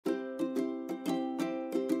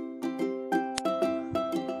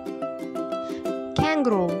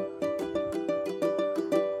Kangaroo.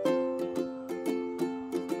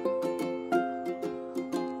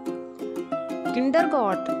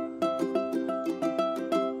 Kindergoat.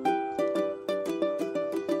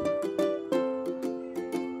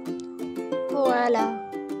 Koala.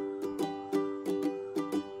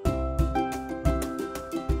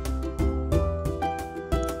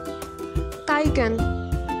 Kaikan.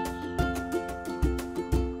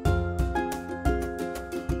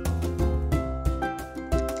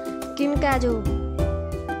 Kinkajou.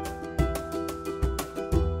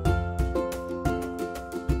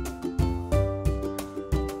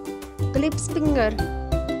 Klipspringer.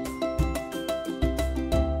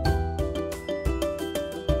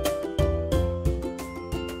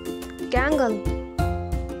 Kangal.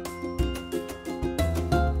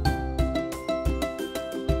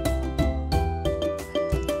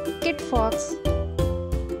 Kit fox.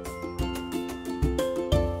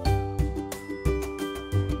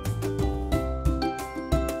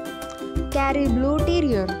 Carry blue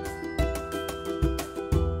terrier.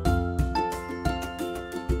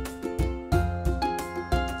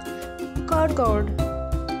 Cord.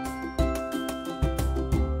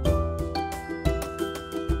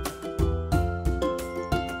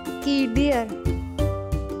 Key deer.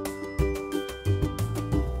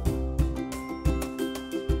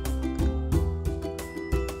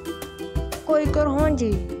 Koikor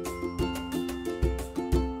honji.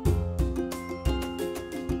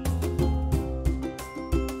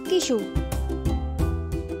 Kishu.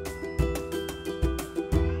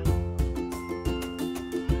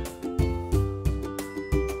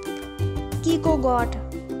 Kiko got.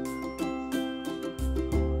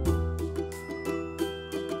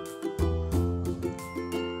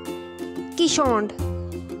 Kishond.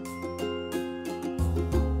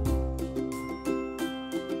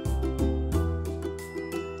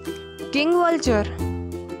 King vulture.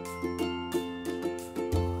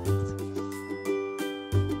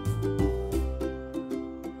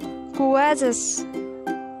 Quassus.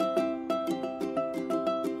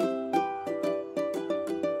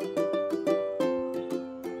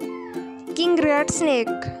 King red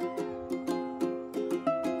snake.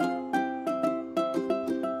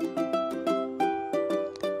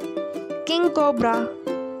 King cobra.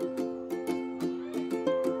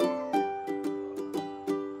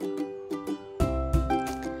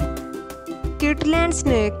 Kitland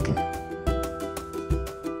snake.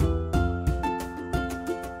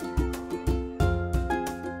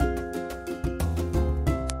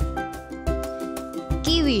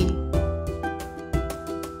 Kiwi.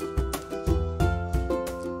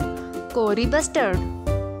 Cory bustard.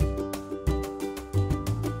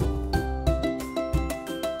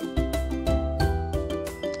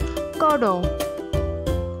 Kodo.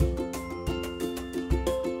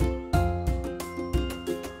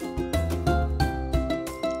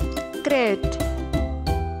 Crate.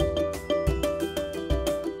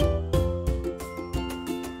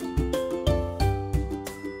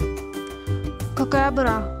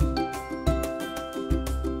 Kookaburra.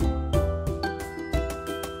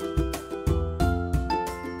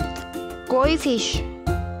 Koi fish.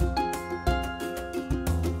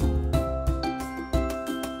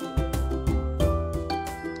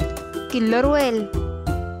 Killer whale.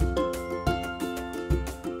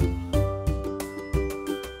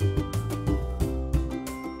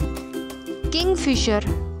 Kingfisher.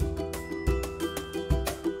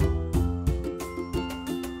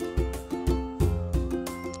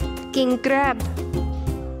 King crab.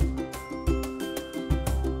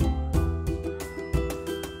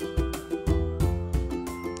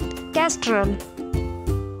 Kestrel.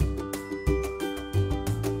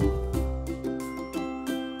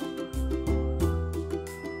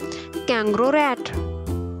 Kangaroo rat.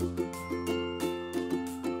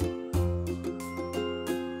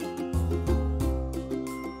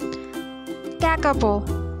 Kakapo.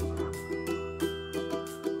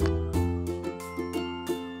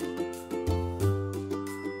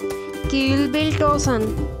 Keelbill Tosan.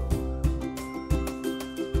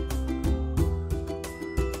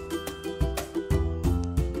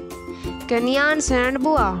 Kenyan sand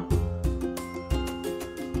boa.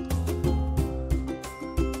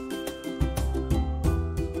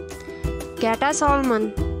 Cata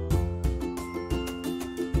salmon.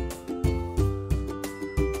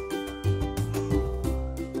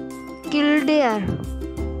 Killdeer.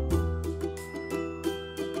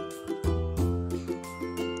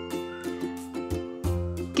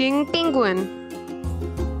 King penguin.